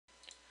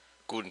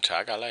Guten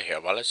Tag aller,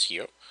 Herr Wallace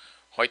hier.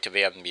 Heute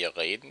werden wir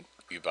reden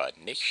über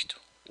nicht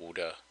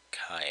oder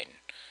kein.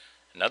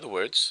 In other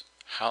words,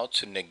 how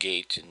to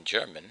negate in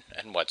German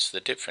and what's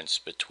the difference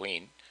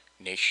between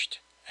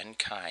nicht and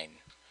kein.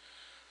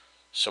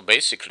 So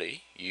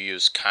basically, you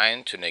use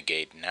kein to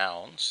negate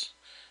nouns,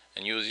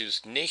 and you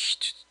use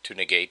nicht to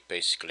negate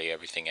basically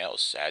everything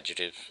else,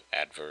 adjective,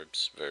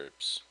 adverbs,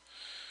 verbs.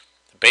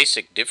 The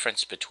basic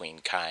difference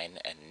between kein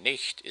and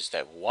nicht is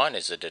that one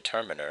is a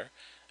determiner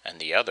and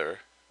the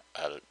other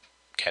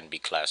can be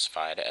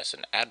classified as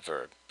an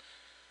adverb.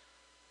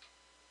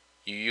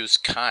 You use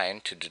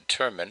kein to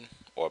determine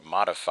or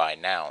modify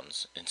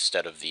nouns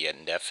instead of the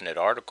indefinite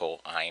article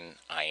ein,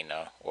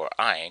 eine, or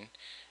ein,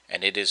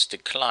 and it is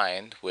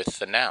declined with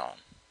the noun.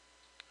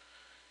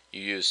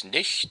 You use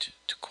nicht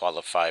to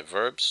qualify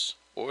verbs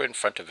or in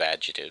front of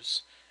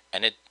adjectives,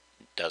 and it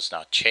does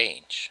not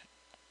change.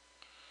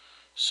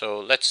 So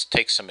let's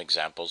take some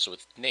examples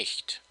with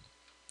nicht.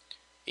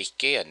 Ich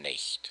gehe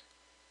nicht.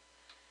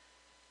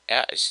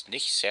 Ist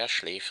nicht sehr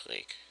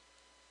schläfrig.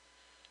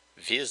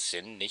 Wir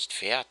sind nicht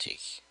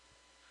fertig.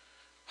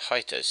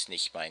 Heute ist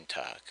nicht mein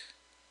Tag.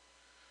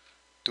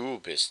 Du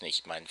bist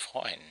nicht mein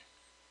Freund.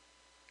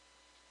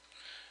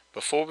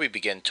 Before we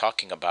begin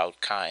talking about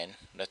kein,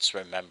 let's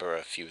remember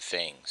a few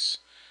things.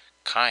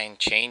 Kein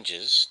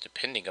changes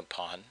depending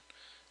upon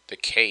the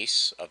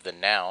case of the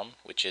noun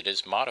which it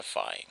is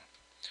modifying,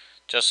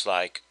 just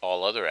like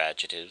all other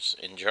adjectives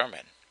in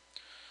German.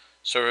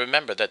 So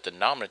remember that the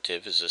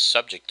nominative is the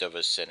subject of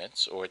a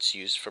sentence or it's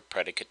used for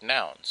predicate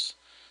nouns.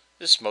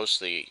 This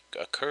mostly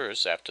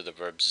occurs after the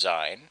verb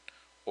sein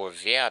or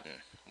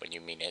werden when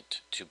you mean it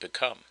to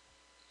become.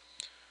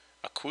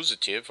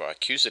 Accusative or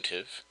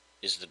accusative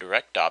is the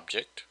direct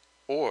object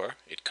or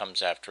it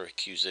comes after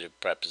accusative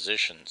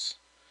prepositions.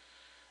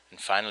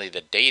 And finally the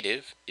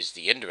dative is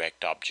the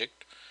indirect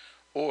object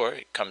or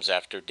it comes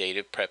after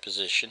dative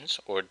prepositions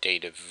or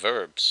dative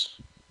verbs.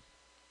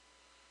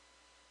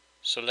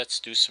 So let's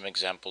do some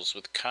examples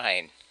with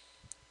kein.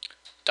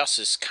 Das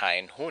ist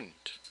kein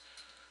Hund.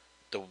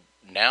 The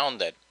noun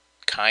that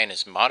kein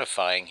is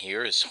modifying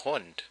here is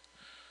Hund.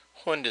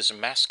 Hund is a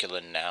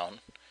masculine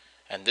noun,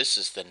 and this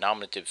is the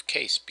nominative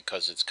case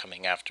because it's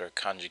coming after a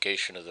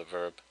conjugation of the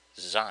verb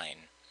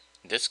sein.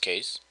 In this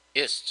case,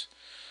 ist.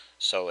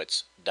 So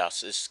it's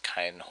das ist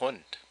kein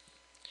Hund.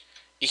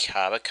 Ich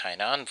habe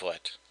keine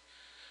Antwort.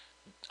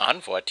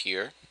 Antwort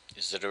here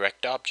is the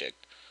direct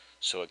object,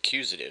 so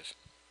accusative.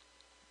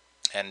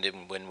 And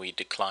then when we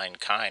decline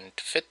kein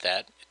to fit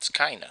that, it's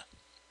keine.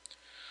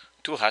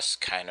 Du hast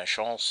keine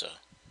Chance.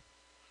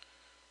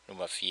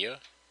 Nummer 4.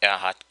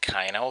 Hat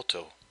kein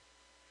Auto.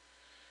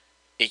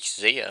 Ich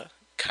sehe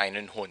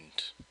keinen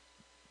Hund.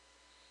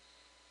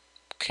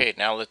 Okay,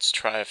 now let's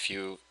try a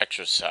few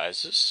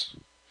exercises.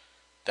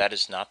 That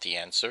is not the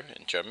answer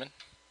in German.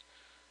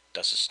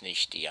 Das ist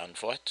nicht die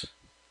Antwort.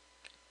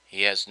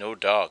 He has no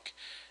dog.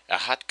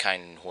 Hat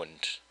keinen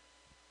Hund.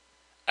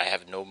 I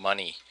have no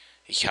money.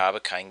 Ich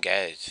habe kein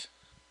Geld.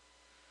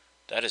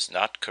 That is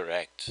not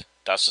correct.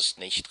 Das ist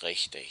nicht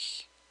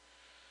richtig.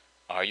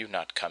 Are you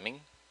not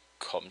coming?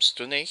 Kommst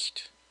du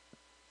nicht?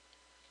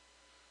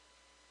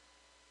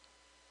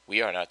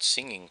 We are not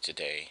singing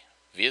today.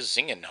 Wir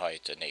singen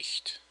heute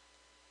nicht.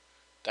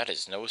 That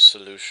is no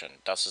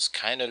solution. Das ist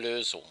keine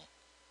Lösung.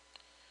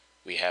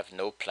 We have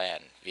no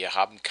plan. Wir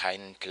haben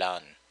keinen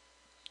Plan.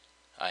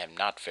 I am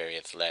not very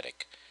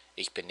athletic.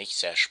 Ich bin nicht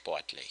sehr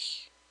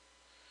sportlich.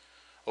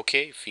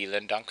 Okay,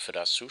 vielen Dank für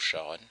das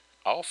Zuschauen.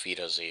 Auf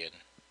Wiedersehen.